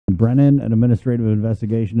Brennan, an administrative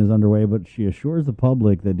investigation is underway, but she assures the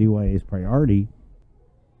public that DYA's priority,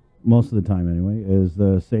 most of the time anyway, is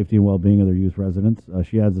the safety and well-being of their youth residents.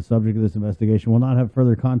 She adds the subject of this investigation will not have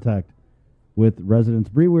further contact with residents.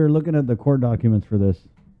 Bree, we were looking at the court documents for this,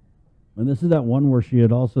 and this is that one where she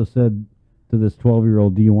had also said to this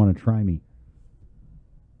 12-year-old, do you want to try me?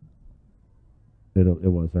 It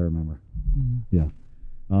was, I remember. Mm-hmm. Yeah.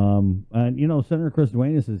 And, you know, Senator Chris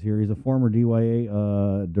Duenas is here. He's a former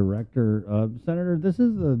DYA director. Senator, this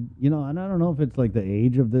is you know, and I don't know if it's like the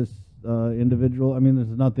age of this individual. I mean,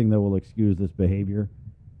 there's nothing that will excuse this behavior.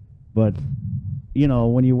 But, you know,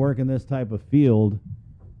 when you work in this type of field,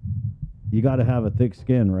 you got to have a thick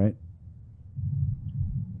skin, right?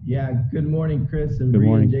 Yeah, good morning, Chris and Bree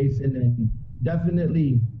and Jason. And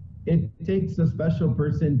definitely, it takes a special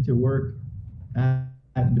person to work at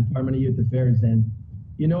the Department of Youth Affairs. And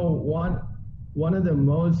you know, one of the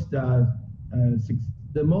most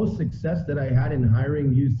success that I had in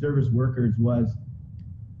hiring youth service workers was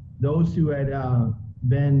those who had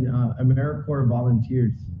been AmeriCorps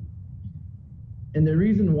volunteers. And the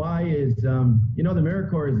reason why is, you know, the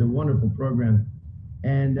AmeriCorps is a wonderful program,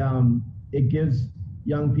 and it gives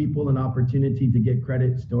young people an opportunity to get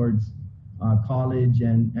credits towards college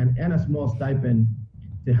and a small stipend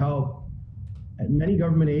to help. Many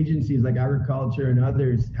government agencies like agriculture and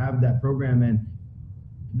others have that program, and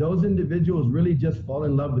those individuals really just fall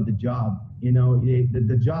in love with the job. You know,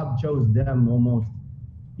 the job chose them almost,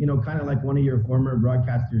 you know, kind of like one of your former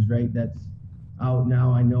broadcasters, right? That's out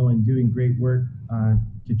now, I know, and doing great work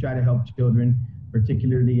to try to help children,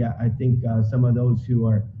 particularly, I think, some of those who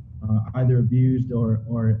are either abused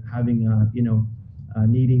or having, you know,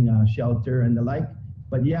 needing shelter and the like.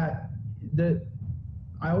 But yeah,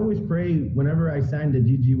 I always pray whenever I sign the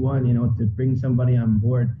GG1, you know, to bring somebody on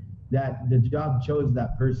board, that the job chose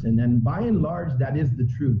that person. And by and large, that is the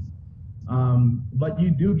truth. But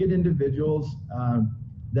you do get individuals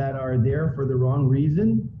that are there for the wrong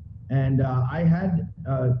reason. And I had,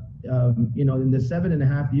 you know, in the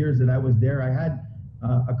 7.5 years that I was there, I had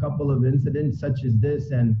a couple of incidents such as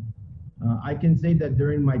this. And I can say that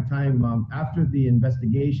during my time, after the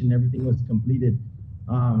investigation, everything was completed,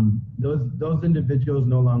 those individuals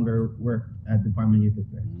no longer work at Department of Youth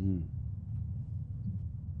Affairs. Mm.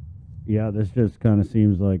 Yeah, this just kind of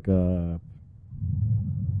seems like, well,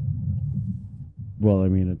 I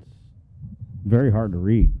mean, it's very hard to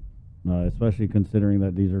read, especially considering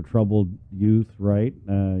that these are troubled youth, right?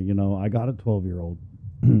 You know, I got a 12-year-old,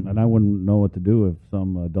 and I wouldn't know what to do if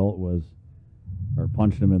some adult was, or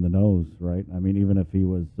punched him in the nose, right? I mean, even if he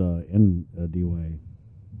was in a DUA.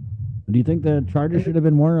 Do you think the charges should have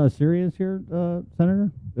been more serious here,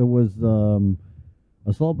 Senator? It was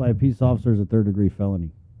assault by a peace officer is a third-degree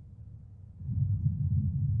felony.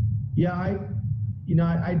 Yeah,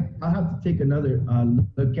 I'll have to take another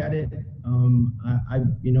look at it.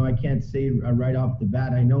 You know, I can't say right off the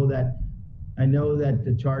bat. I know that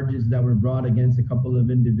the charges that were brought against a couple of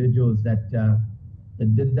individuals that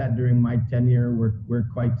did that during my tenure were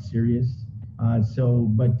quite serious.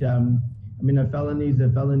 I mean, a felony is a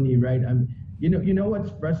felony, right? You know what's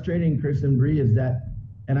frustrating, Chris and Bree, is that,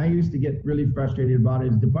 and I used to get really frustrated about it,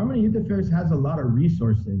 is Department of Youth Affairs has a lot of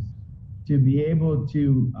resources to be able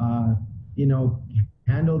to, you know,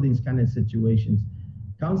 handle these kind of situations.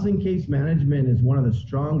 Counseling case management is one of the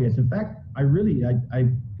strongest. In fact,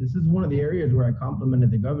 this is one of the areas where I complimented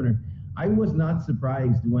the governor. I was not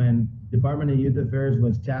surprised when Department of Youth Affairs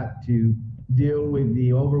was tapped to deal with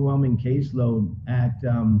the overwhelming caseload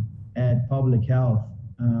at public health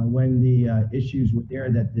when the issues were there,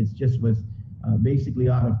 that this just was basically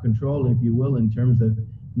out of control, if you will, in terms of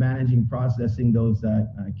managing, processing those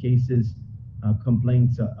cases,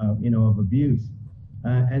 complaints, you know, of abuse.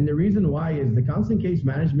 And the reason why is the counseling case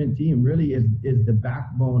management team really is the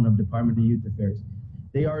backbone of Department of Youth Affairs.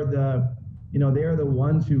 They are the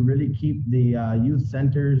ones who really keep the youth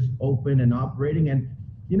centers open and operating. And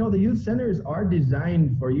you know, the youth centers are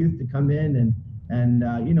designed for youth to come in and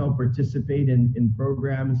you know, participate in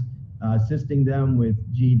programs, assisting them with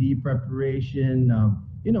GED preparation,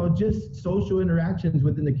 you know, just social interactions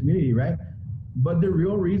within the community, right? But the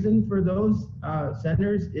real reason for those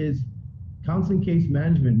centers is counseling case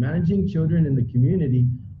management, managing children in the community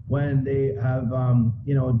when they have,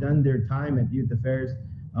 you know, done their time at youth affairs,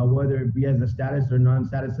 whether it be as a status or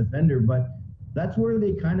non-status offender. But that's where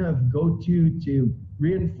they kind of go to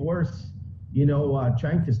reinforce, you know,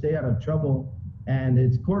 trying to stay out of trouble. And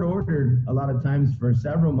it's court ordered a lot of times for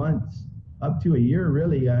several months, up to a year,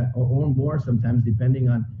 really, or more sometimes, depending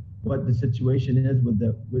on what the situation is with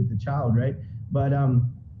the child, right? But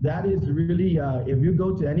that is really, if you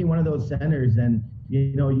go to any one of those centers and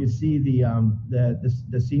You see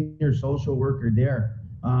the senior social worker there.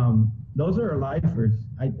 Those are our lifers.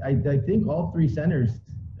 I think all three centers,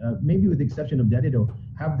 maybe with the exception of Dedido,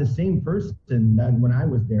 have the same person that when I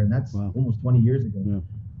was there, and that's Wow. almost 20 years ago.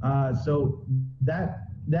 Yeah. So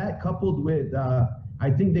that coupled with, I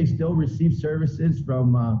think they still receive services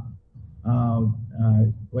from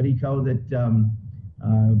what do you call it?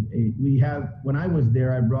 We have, when I was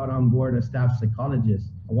there, I brought on board a staff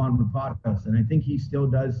psychologist, Juan Rapadas, and I think he still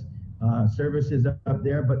does services up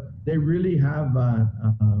there, but they really have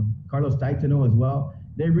Carlos Taitano as well.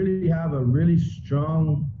 They really have a really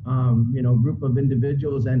strong, group of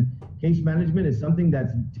individuals, and case management is something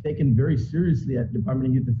that's taken very seriously at Department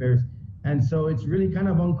of Youth Affairs. And so it's really kind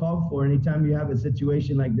of uncalled for. Anytime you have a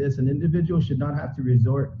situation like this, an individual should not have to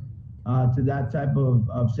resort to that type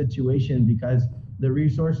of situation, because the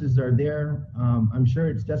resources are there. I'm sure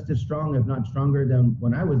it's just as strong, if not stronger, than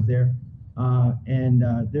when I was there.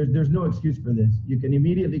 There's no excuse for this. You can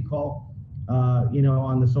immediately call,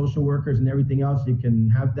 on the social workers and everything else. You can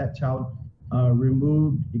have that child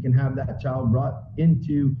removed. You can have that child brought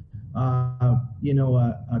into,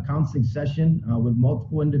 a counseling session with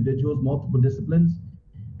multiple individuals, multiple disciplines.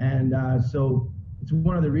 And so it's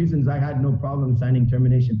one of the reasons I had no problem signing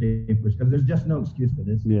termination papers, because there's just no excuse for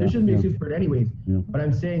this. There shouldn't be excuse for it anyways. But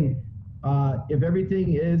I'm saying, if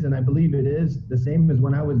everything is, and I believe it is, the same as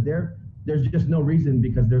when I was there, there's just no reason,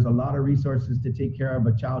 because there's a lot of resources to take care of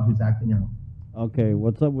a child who's acting out. Okay,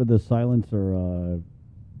 what's up with the silencer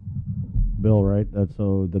bill, right?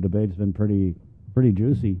 So the debate's been pretty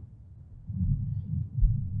juicy.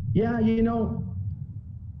 Yeah,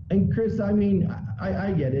 and Chris, I mean,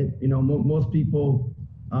 I get it. Most people,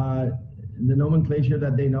 the nomenclature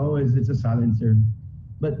that they know is it's a silencer.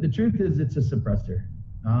 But the truth is it's a suppressor.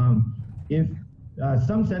 If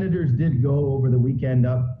some senators did go over the weekend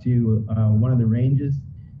up to one of the ranges,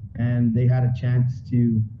 and they had a chance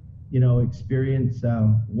to, experience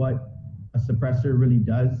what a suppressor really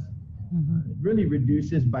does. It really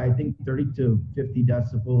reduces by, I think, 30 to 50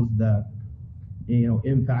 decibels the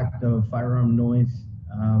impact of firearm noise.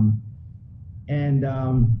 In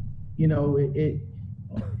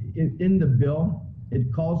the bill,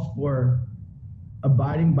 it calls for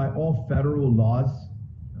abiding by all federal laws.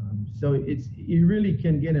 So you really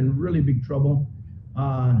can get in really big trouble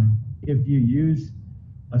if you use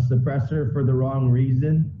a suppressor for the wrong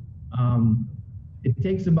reason. It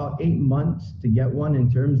takes about 8 months to get one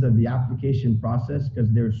in terms of the application process,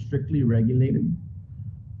 because they're strictly regulated.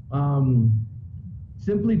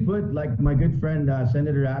 Simply put, like my good friend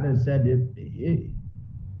Senator Adas said,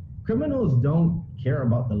 criminals don't care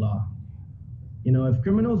about the law. If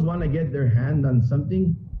criminals want to get their hand on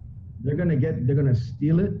something, they're gonna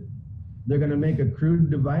steal it. They're gonna make a crude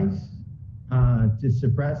device to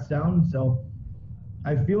suppress sound. So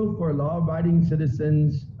I feel for law-abiding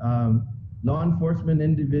citizens, law enforcement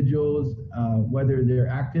individuals, whether they're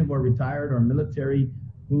active or retired or military,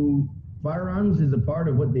 who firearms is a part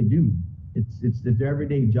of what they do. It's their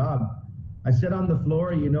everyday job. I said on the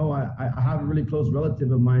floor, I have a really close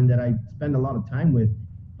relative of mine that I spend a lot of time with.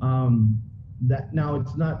 That now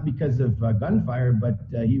it's not because of gunfire, but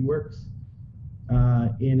he works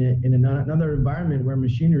in another environment where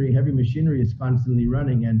heavy machinery is constantly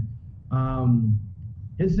running, and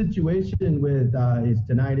his situation with his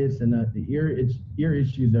tinnitus and the ear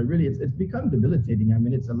issues are really, it's become debilitating. I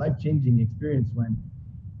mean, it's a life-changing experience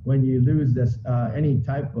when you lose this any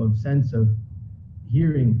type of sense of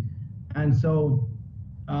hearing. And so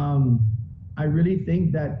I really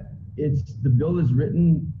think that the bill is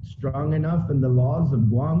written strong enough in the laws of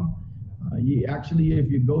Guam.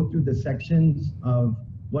 If you go through the sections of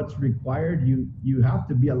what's required, you have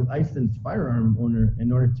to be a licensed firearm owner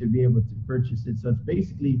in order to be able to purchase it. So it's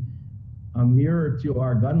basically a mirror to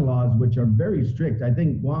our gun laws, which are very strict. I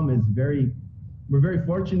think Guam is we're very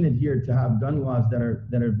fortunate here to have gun laws that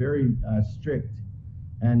are very strict,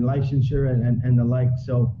 and licensure and the like.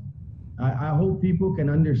 So I hope people can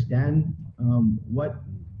understand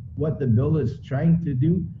what the bill is trying to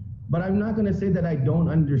do. But I'm not going to say that I don't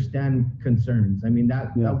understand concerns. I mean,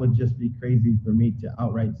 that would just be crazy for me to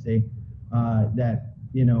outright say that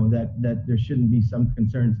there shouldn't be some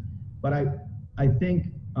concerns. But I think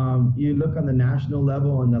you look on the national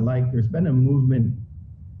level and the like, there's been a movement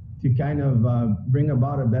to kind of bring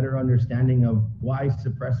about a better understanding of why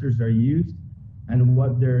suppressors are used and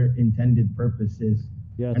what their intended purpose is.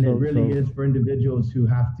 And it really is for individuals who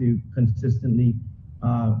have to consistently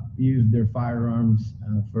use their firearms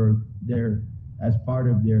as part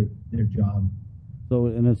of their job. So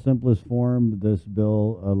in its simplest form, this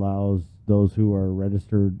bill allows those who are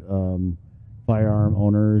registered firearm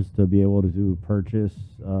owners to be able to purchase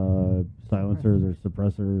silencers or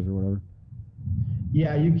suppressors or whatever?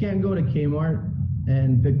 Yeah, you can't go to Kmart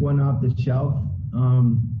and pick one off the shelf.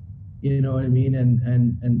 You know what I mean,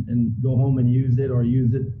 and go home and use it, or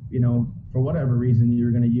use it, you know, for whatever reason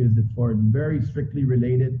you're going to use it for. It's very strictly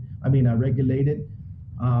regulated.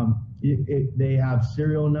 They have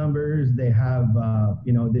serial numbers. They have,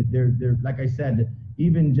 you know, they're like I said,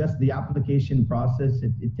 even just the application process,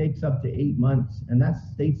 it takes up to 8 months, and that's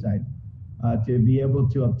stateside, to be able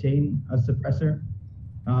to obtain a suppressor.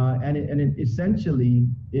 And it essentially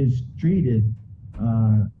is treated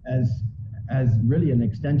as really an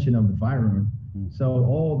extension of the firearm. So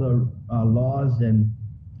all the laws and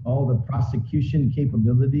all the prosecution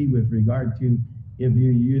capability with regard to if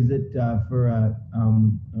you use it for a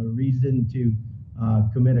reason to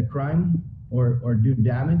commit a crime or do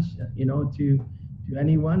damage, you know, to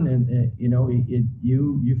anyone, and you know,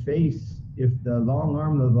 you face, if the long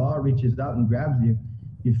arm of the law reaches out and grabs you,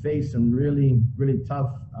 you face some really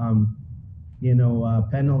tough, you know,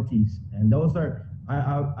 penalties. And those are,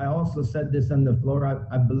 I also said this on the floor.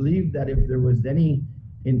 I believe that if there was any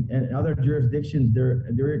in other jurisdictions, there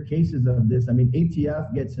are cases of this. I mean,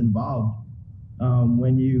 ATF gets involved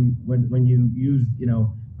when you use, you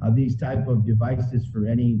know, these type of devices for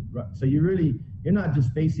any. So you're not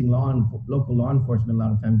just facing local law enforcement. A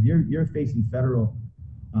lot of times you're facing federal,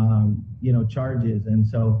 you know, charges, and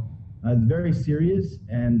so it's very serious.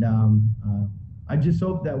 And I just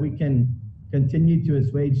hope that we can continue to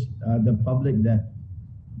assuage the public that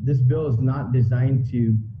this bill is not designed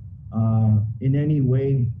to in any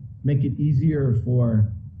way make it easier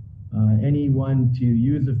for anyone to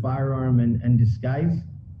use a firearm and disguise.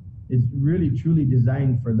 It's really truly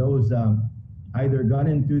designed for those either gun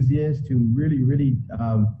enthusiasts who really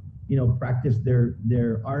you know, practice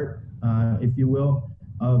their art, if you will,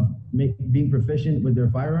 of being proficient with their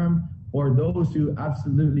firearm, or those who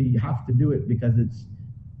absolutely have to do it because it's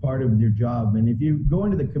part of their job. And if you go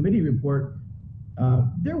into the committee report,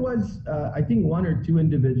 there was, I think, 1 or 2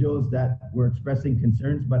 individuals that were expressing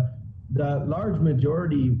concerns, but the large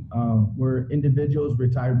majority were individuals,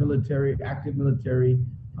 retired military, active military,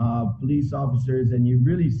 police officers, and you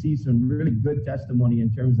really see some really good testimony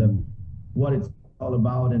in terms of what it's all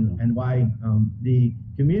about, and why the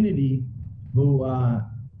community who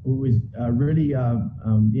is really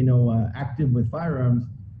you know, active with firearms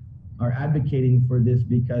are advocating for this,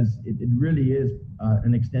 because it really is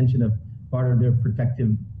an extension of part of their protective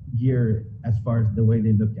gear as far as the way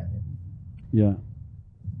they look at it. Yeah.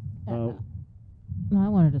 No, I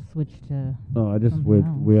wanted to switch to. Oh,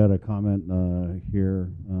 we had a comment here.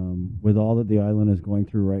 With all that the island is going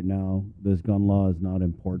through right now, this gun law is not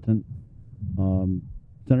important.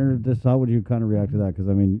 Senator, how would you kind of react to that? Because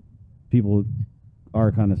I mean, people are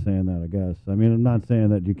kind of saying that, I guess. I mean, I'm not saying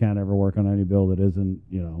that you can't ever work on any bill that isn't,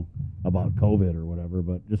 you know, about COVID or whatever,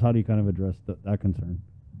 but just how do you kind of address that concern?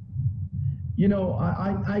 You know,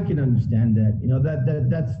 I can understand that. You know,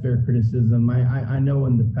 that's fair criticism. I know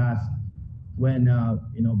in the past when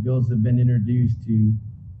you know, bills have been introduced to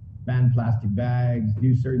ban plastic bags,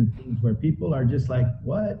 do certain things where people are just like,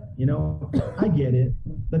 what? You know, I get it.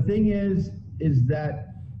 The thing is that,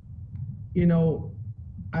 you know,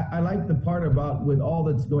 I like the part about, with all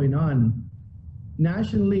that's going on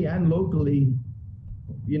nationally and locally,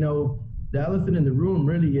 you know, the elephant in the room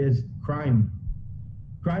really is crime.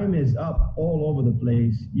 Crime is up all over the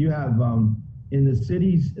place. You have in the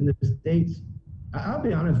cities, in the states, I'll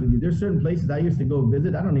be honest with you, there's certain places I used to go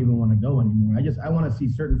visit, I don't even want to go anymore. I want to see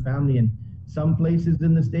certain family in some places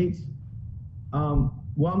in the states.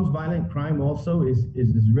 Guam's violent crime also is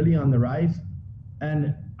really on the rise.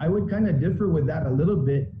 And I would kind of differ with that a little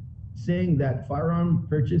bit, saying that firearm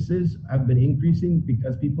purchases have been increasing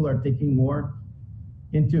because people are taking more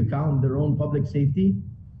into account their own public safety.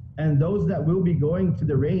 And those that will be going to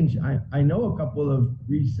the range, I know a couple of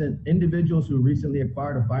recent individuals who recently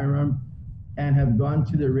acquired a firearm and have gone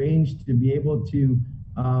to the range to be able to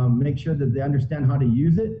make sure that they understand how to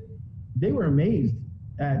use it. They were amazed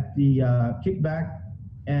at the kickback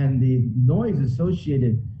and the noise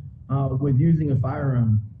associated with using a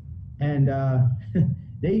firearm. And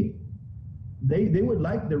they would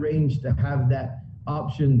like the range to have that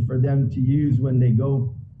option for them to use when they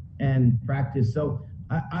go and practice. So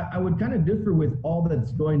I would kind of differ with all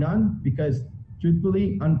that's going on, because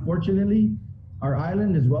truthfully, unfortunately, our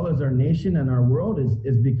island, as well as our nation and our world,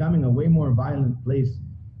 is becoming a way more violent place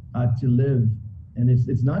to live. And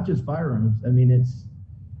it's not just firearms. I mean,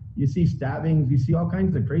 you see stabbings, you see all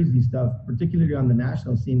kinds of crazy stuff, particularly on the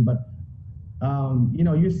national scene. But you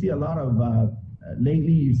know, you see a lot of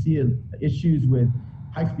lately, you see issues with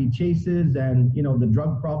high-speed chases and, you know, the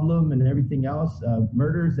drug problem and everything else,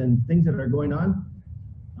 murders and things that are going on.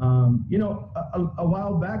 You know, a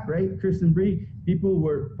while back, right, Chris and Bree, people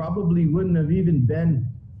probably wouldn't have even been,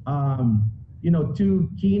 you know, too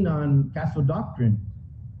keen on castle doctrine.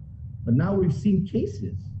 But now we've seen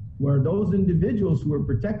cases where those individuals who are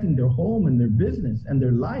protecting their home and their business and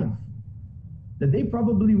their life, that they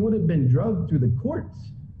probably would have been drugged through the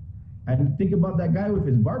courts. And think about that guy with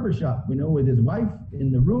his barbershop, you know, with his wife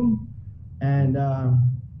in the room. And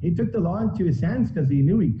he took the law into his hands because he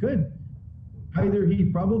knew he could. Either he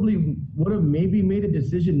probably would have maybe made a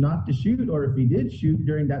decision not to shoot, or if he did shoot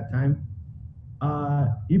during that time,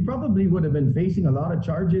 he probably would have been facing a lot of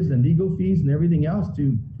charges and legal fees and everything else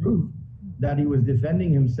to prove that he was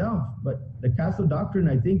defending himself. But the castle doctrine,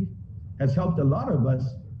 I think, has helped a lot of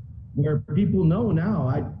us, where people know now,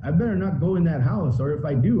 I better not go in that house, or if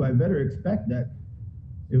I do, I better expect that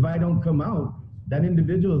if I don't come out, that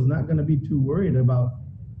individual is not going to be too worried about,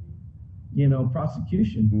 you know,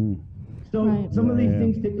 prosecution. So Right. some of these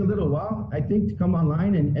things take a little while, I think, to come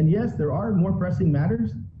online. And yes, there are more pressing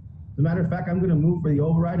matters. As a matter of fact, I'm going to move for the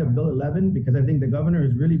override of Bill 11 because I think the governor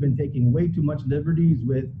has really been taking way too much liberties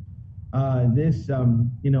with this,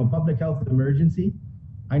 you know, public health emergency.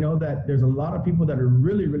 I know that there's a lot of people that are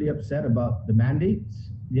really, really upset about the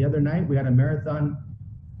mandates. The other night, we had a marathon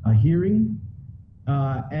hearing.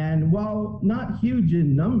 And while not huge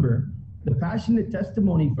in number, the passionate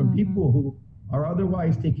testimony from people who are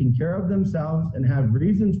otherwise taking care of themselves and have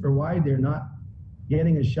reasons for why they're not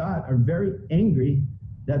getting a shot are very angry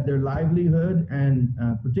that their livelihood, and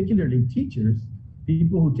particularly teachers,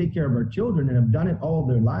 people who take care of our children and have done it all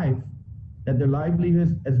their life, that their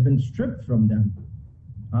livelihood has been stripped from them.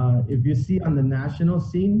 If you see on the national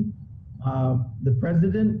scene, the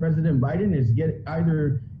President Biden is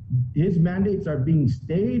either his mandates are being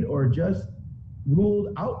stayed or just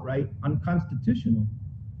ruled outright unconstitutional.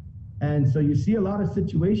 And so you see a lot of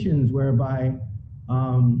situations whereby,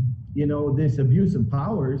 you know, this abuse of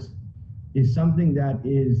powers is something that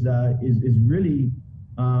is really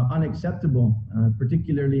unacceptable,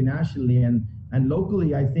 particularly nationally and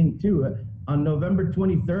locally, I think, too. On November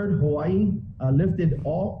 23rd, Hawaii lifted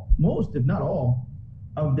most, if not all,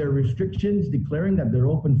 of their restrictions, declaring that they're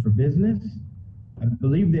open for business. I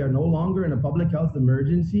believe they are no longer in a public health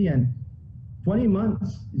emergency, and 20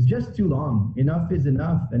 months is just too long. Enough is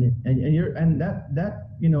enough, and that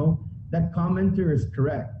you know, that commenter is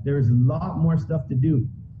correct. There is a lot more stuff to do.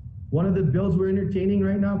 One of the bills we're entertaining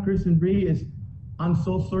right now, Chris and Bree, is on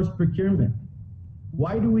sole source procurement.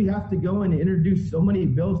 Why do we have to go and introduce so many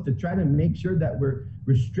bills to try to make sure that we're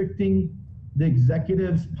restricting the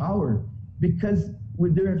executive's power? Because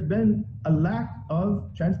there has been a lack of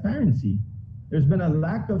transparency. There's been a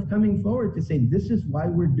lack of coming forward to say, this is why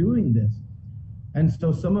we're doing this. And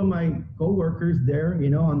so some of my coworkers there, you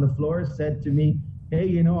know, on the floor said to me, hey,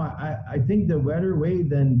 you know, I think the better way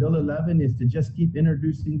than Bill 11 is to just keep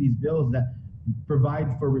introducing these bills that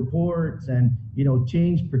provide for reports and, you know,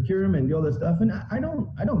 change procurement and all this stuff. And I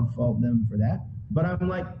don't fault them for that. But I'm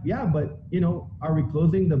like, yeah, but, you know, are we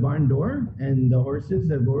closing the barn door and the horses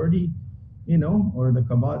have already, you know, or the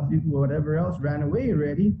kabadzi, whatever else, ran away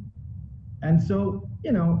already? And so,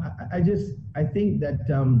 you know, I think that,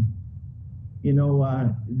 you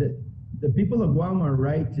know, the people of Guam are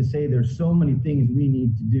right to say there's so many things we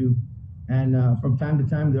need to do. And from time to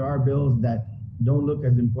time, there are bills that don't look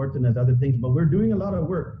as important as other things, but we're doing a lot of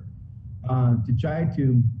work to try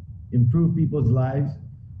to improve people's lives,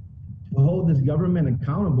 to hold this government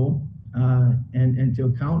accountable, and to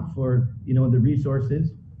account for, you know, the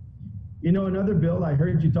resources. You know, another bill, I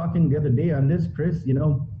heard you talking the other day on this, Chris, you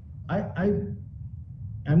know, I'm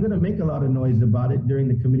going to make a lot of noise about it during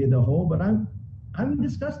the committee of the whole, but I'm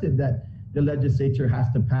disgusted that the legislature has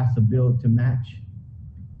to pass a bill to match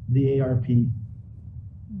the ARP,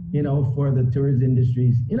 you know, for the tourist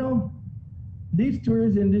industries. You know, these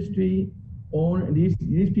tourist industry own these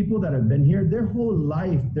people that have been here, their whole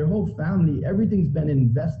life, their whole family, everything's been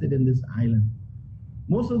invested in this island.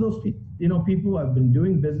 Most of those people have been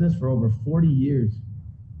doing business for over 40 years,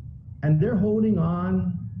 and they're holding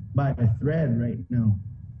on by a thread right now.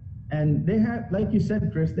 And they have, like you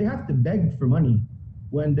said, Chris, they have to beg for money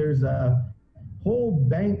when there's a whole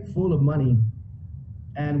bank full of money.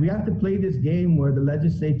 And we have to play this game where the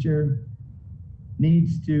legislature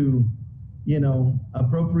needs to, you know,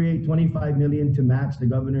 appropriate $25 million to match the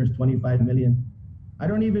governor's $25 million. I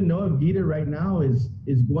don't even know if Gita right now is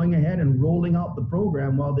going ahead and rolling out the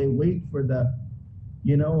program while they wait for the,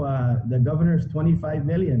 you know, the governor's $25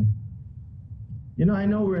 million. You know, I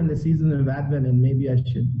know we're in the season of Advent, and maybe I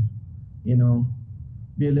should, you know,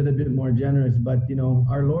 be a little bit more generous. But,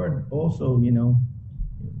 our Lord also,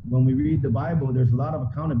 when we read the Bible, there's a lot of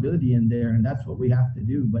accountability in there, and that's what we have to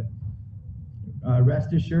do. But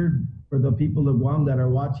rest assured, for the people of Guam that are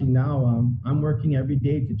watching now, I'm working every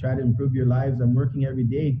day to try to improve your lives. I'm working every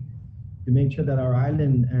day to make sure that our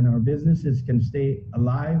island and our businesses can stay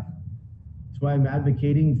alive. That's why I'm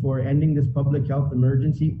advocating for ending this public health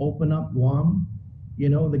emergency, open up Guam.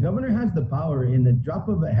 The governor has the power in the drop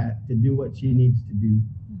of a hat to do what she needs to do.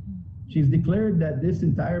 She's declared that this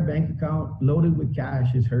entire bank account loaded with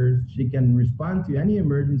cash is hers. She can respond to any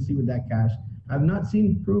emergency with that cash. I've not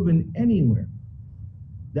seen proven anywhere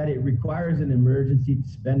that it requires an emergency to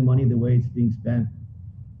spend money the way it's being spent.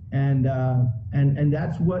 And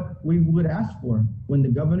that's what we would ask for when the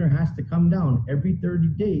governor has to come down every 30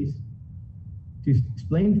 days to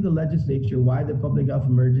explain to the legislature why the public health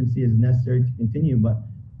emergency is necessary to continue. But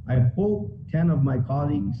I hope 10 of my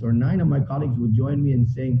colleagues or 9 of my colleagues will join me in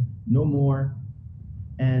saying no more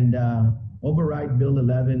and override Bill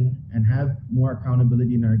 11 and have more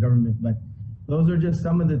accountability in our government. But those are just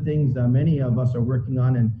some of the things many of us are working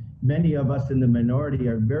on, and many of us in the minority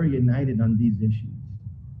are very united on these issues.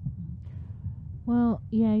 Well,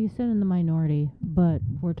 yeah, you said in the minority, but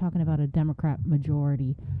we're talking about a Democrat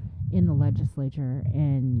majority in the legislature.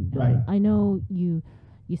 And right. I know you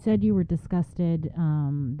said you were disgusted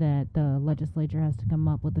that the legislature has to come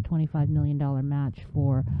up with a $25 million match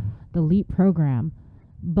for the LEAP program.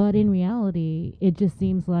 But in reality, it just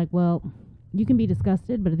seems like, well, you can be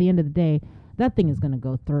disgusted, but at the end of the day, that thing is going to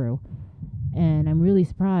go through. And I'm really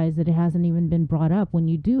surprised that it hasn't even been brought up when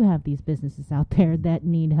you do have these businesses out there that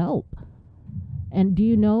need help. And do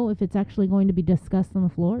you know if it's actually going to be discussed on the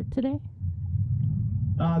floor today?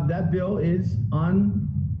 That bill is on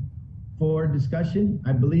for discussion.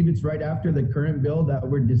 I believe it's right after the current bill that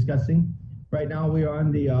we're discussing. Right now we are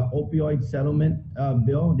on the opioid settlement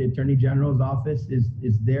bill. The Attorney General's office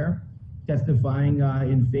is there testifying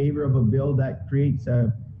in favor of a bill that creates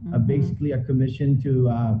basically a commission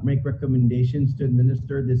to make recommendations to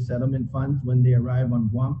administer this settlement funds when they arrive on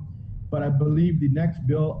Guam. But I believe the next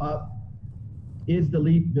bill up is the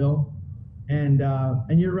LEAP bill. And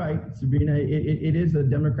you're right, Sabrina, it is a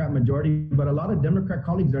Democrat majority, but a lot of Democrat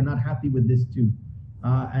colleagues are not happy with this too.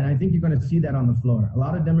 And I think you're going to see that on the floor. A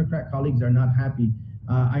lot of Democrat colleagues are not happy.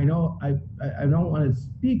 I know I don't want to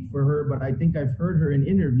speak for her, but I think I've heard her in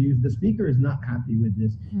interviews. The speaker is not happy with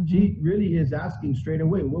this. Mm-hmm. She really is asking straight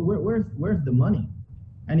away, where's the money?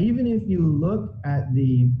 And even if you look at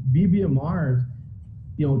the BBMR's,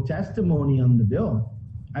 testimony on the bill,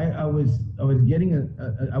 I was a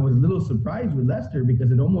little surprised with Lester,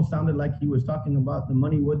 because it almost sounded like he was talking about the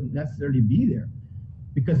money wouldn't necessarily be there,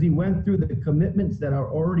 because he went through the commitments that are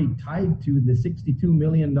already tied to the $62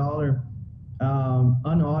 million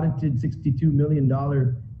unaudited $62 million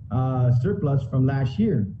surplus from last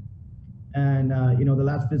year, and the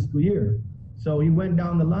last fiscal year. So he went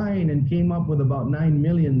down the line and came up with about $9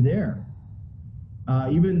 million there.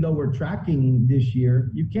 Even though we're tracking this year,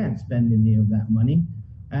 you can't spend any of that money.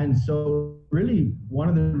 And so really one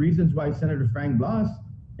of the reasons why Senator Frank Blas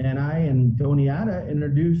and I and Tony Atta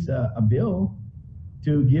introduced a bill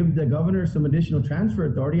to give the governor some additional transfer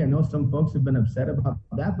authority. I know some folks have been upset about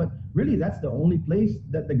that, but really that's the only place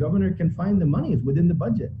that the governor can find the money, is within the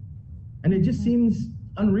budget. And it just seems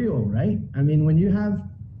unreal, right? I mean, when you have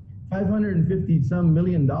 $550 some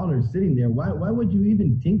million sitting there, why would you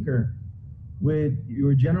even tinker with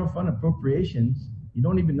your general fund appropriations? You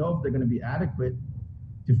don't even know if they're going to be adequate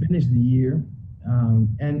to finish the year.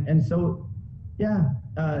 And so, yeah,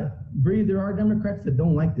 Bree, there are Democrats that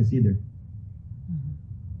don't like this either.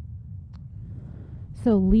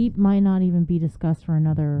 So LEAP might not even be discussed for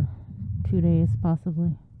another 2 days,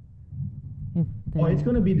 possibly. Well, it's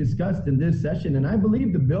going to be discussed in this session, and I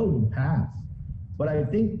believe the bill will pass. But I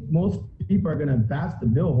think most people are going to pass the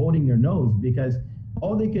bill holding their nose, because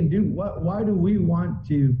all they can do, why do we want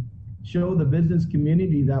to show the business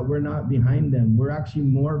community that we're not behind them? We're actually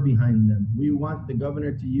more behind them. We want the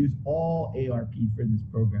governor to use all ARP for this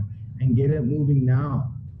program and get it moving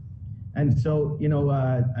now. And so,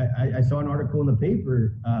 I saw an article in the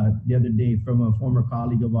paper the other day from a former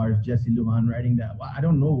colleague of ours, Jesse Lujan, writing that, well, I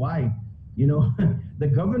don't know why, the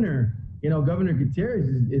governor, Governor Gutierrez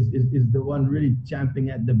is the one really champing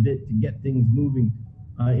at the bit to get things moving.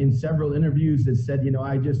 In several interviews that said,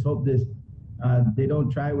 I just hope this, they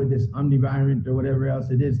don't try with this Omnivariant or whatever else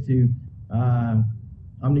it is to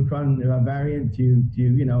Omicron variant to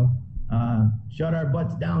shut our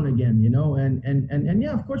butts down again, and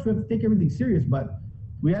yeah, of course we have to take everything serious, but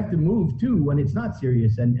we have to move too when it's not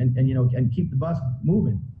serious, and keep the bus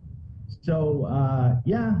moving. So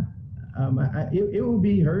yeah, It will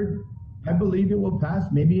be heard. I believe it will pass,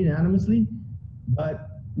 maybe unanimously, but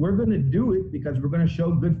we're going to do it because we're going to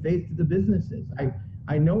show good faith to the businesses.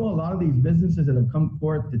 I know a lot of these businesses that have come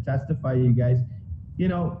forth to testify, you guys, you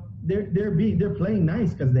know, they're playing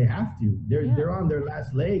nice because they have to. They're on their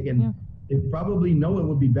last leg, and they probably know it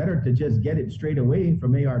would be better to just get it straight away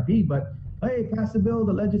from ARP. But hey, pass the bill.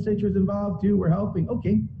 The legislature is involved too. We're helping.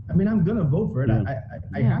 Okay, I mean, I'm gonna vote for it.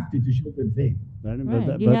 I have to show good faith.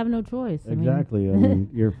 Right. You have no choice. Exactly. I mean,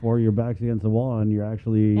 your back's against the wall, and you're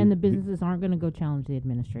actually and the businesses aren't going to go challenge the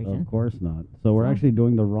administration. Of course not. So we're actually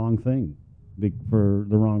doing the wrong thing for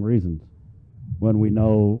the wrong reasons. When we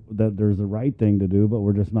know that there's the right thing to do, but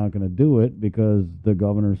we're just not going to do it because the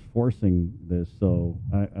governor's forcing this. So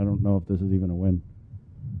I don't know if this is even a win.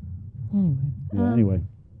 Anyway.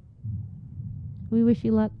 We wish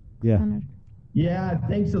you luck. Yeah. Senator. Yeah,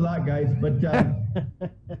 thanks a lot, guys. But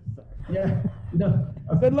yeah, no.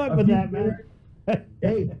 Good luck with that, man.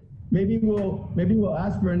 Hey, maybe we'll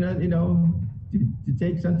ask for another, to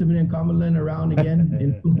take Sentiment and Cumberland around again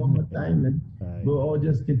in one more time, and we'll all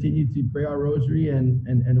just continue to pray our rosary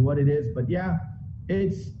and what it is. But yeah,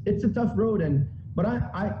 it's a tough road, but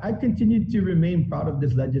I continue to remain proud of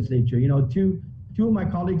this legislature. Two of my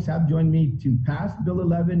colleagues have joined me to pass Bill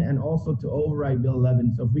 11 and also to override Bill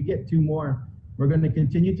 11. So if we get two more, we're going to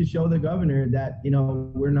continue to show the governor that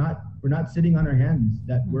we're not sitting on our hands,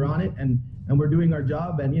 that we're on it and we're doing our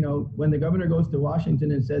job. And when the governor goes to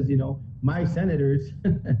Washington and says, my senators,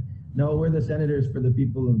 no, we're the senators for the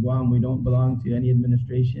people of Guam. We don't belong to any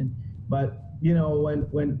administration. But when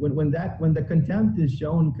the contempt is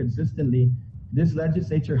shown consistently, this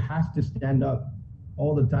legislature has to stand up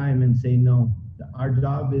all the time and say no. Our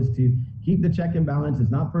job is to keep the check and balance. It's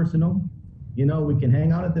not personal. We can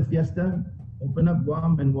hang out at the fiesta, open up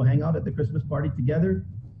Guam, and we'll hang out at the Christmas party together.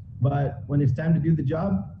 But when it's time to do the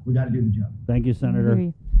job, we got to do the job. Thank you,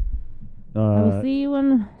 Senator. I will see you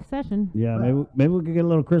in session. Yeah, maybe we could get a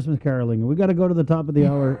little Christmas caroling. We got to go to the top of the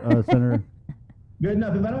hour, Senator. Good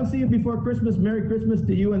enough. If I don't see you before Christmas, Merry Christmas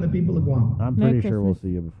to you and the people of Guam. I'm pretty sure we'll see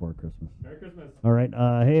you before Christmas. Merry Christmas. All right.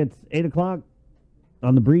 Hey, it's 8 o'clock.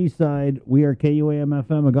 On the Breeze side, we are KUAM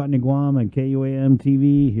FM, Agotni, Guam, and KUAM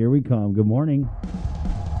TV. Here we come. Good morning.